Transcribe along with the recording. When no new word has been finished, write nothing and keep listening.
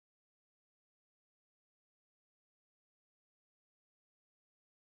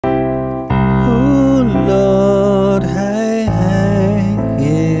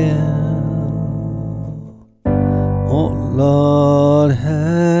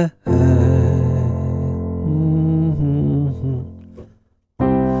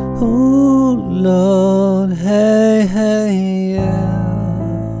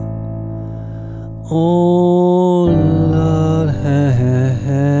Oh Lord, hey, hey,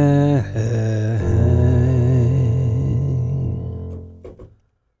 hey, hey.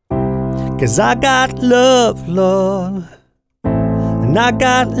 'Cause I got love, Lord, and I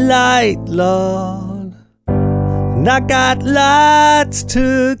got light, Lord, and I got lots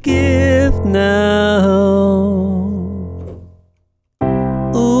to give now.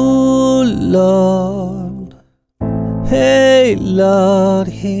 Oh Lord, hey Lord,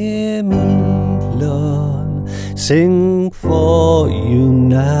 hear me, Lord, sing for you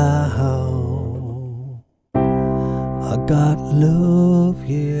now. I got love,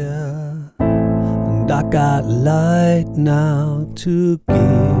 yeah, and I got light now to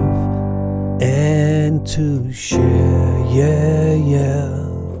give and to share, yeah, yeah.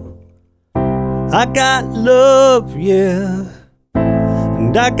 I got love, yeah,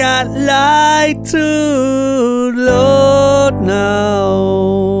 and I got light to Lord now.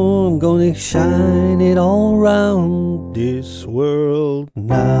 I'm gonna shine it all round this world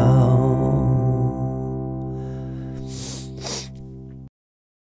now.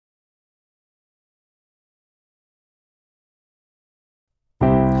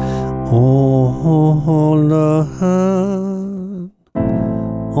 Oh Lord,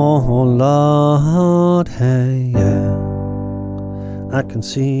 oh Lord, hey, yeah. I can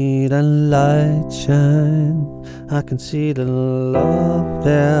see the light shine, I can see the love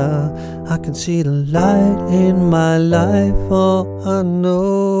there, I can see the light in my life, oh I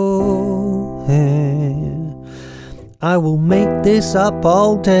know, hey. I will make this up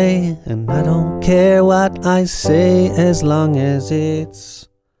all day, and I don't care what I say as long as it's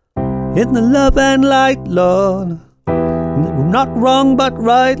in the love and light, Lord. Not wrong but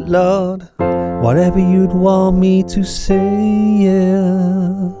right, Lord. Whatever you'd want me to say,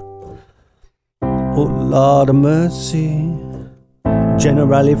 yeah. Oh Lord of mercy,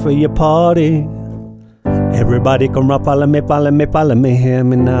 generally for your party. Everybody come up, follow me, follow me, follow me, hear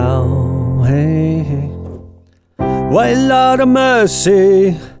me now, hey, hey. Well, Lord of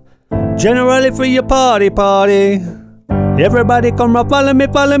mercy, generally for your party, party. Everybody come up, follow me,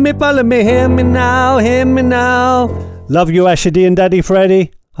 follow me, follow me, hear me now, hear me now. Love you, Asher D and Daddy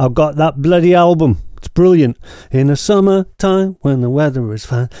Freddy. I've got that bloody album. It's brilliant. In the summertime, when the weather is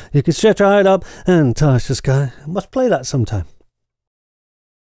fine, you can stretch right up and touch the sky. I must play that sometime.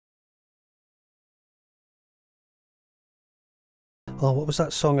 Oh, what was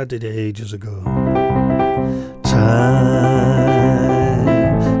that song I did ages ago? Time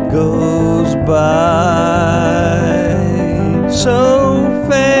goes by so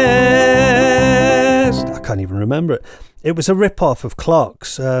fast. I can't even remember it. It was a rip-off of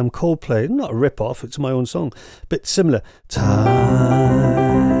Clark's Coldplay. Not a rip-off, it's my own song. Bit similar. Time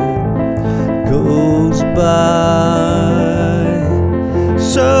goes by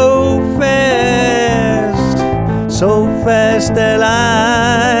so fast that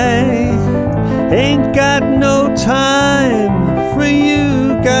I ain't got no time for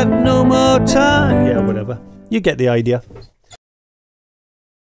you, got no more time. Yeah, whatever. You get the idea.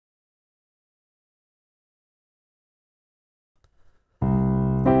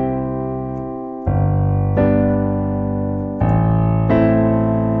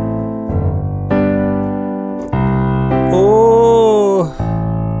 Oh,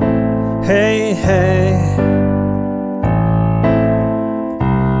 hey, hey.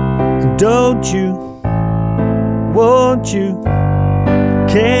 Don't you, won't you,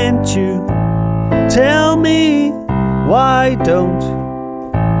 can't you tell me why don't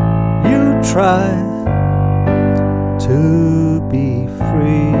you try to be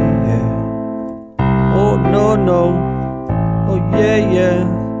free? Yeah. Oh no, no, oh yeah,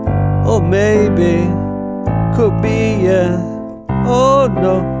 yeah, oh maybe, could be, yeah, oh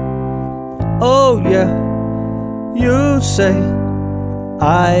no, oh yeah, you say,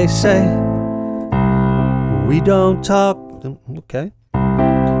 I say, we don't talk, okay,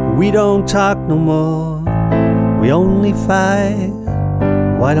 we don't talk no more, we only fight,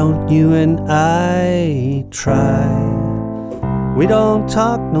 why don't you and I try? We don't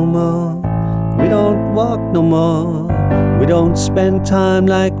talk no more, we don't walk no more, we don't spend time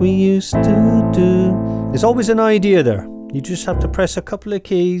like we used to do. There's always an idea there, you just have to press a couple of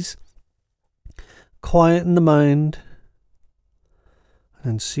keys, quieten the mind,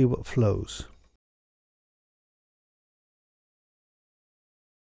 and see what flows.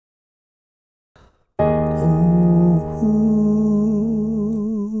 Ooh,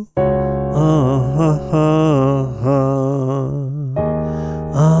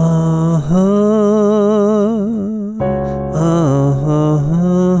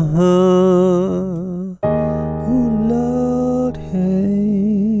 Ooh, Lord,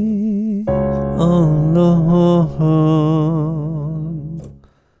 hey,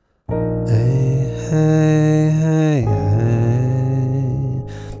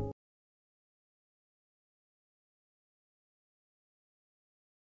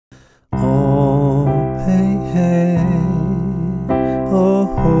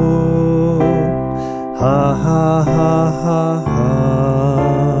 Ha ha ha ha ha.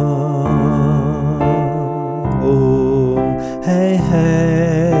 Oh, hey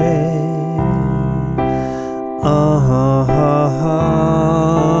hey. Ha ha ha.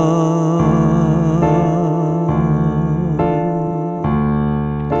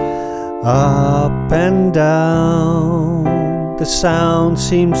 Up and down, the sound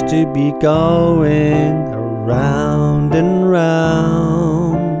seems to be going around and round.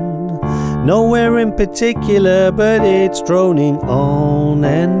 Nowhere in particular, but it's droning on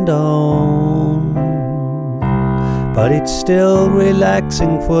and on. But it's still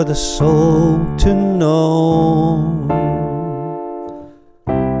relaxing for the soul to know.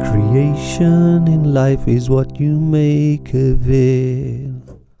 Creation in life is what you make of it.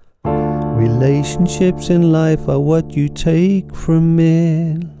 Relationships in life are what you take from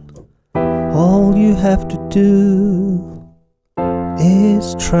it. All you have to do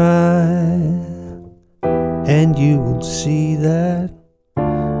is try, and you will see that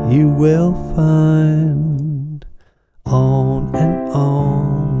you will find. On and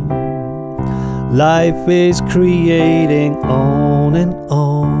on, life is creating on and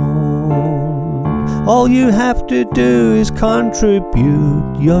on. All you have to do is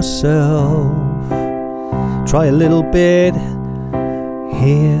contribute yourself. Try a little bit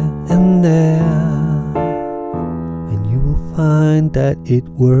here and there, and you will find that it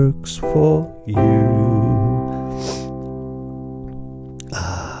works for you.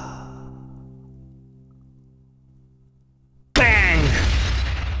 Bang!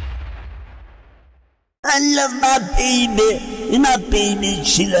 I love my baby, and my baby,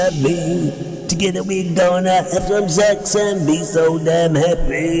 she love me. Together we're gonna have some sex and be so damn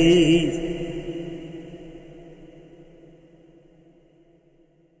happy.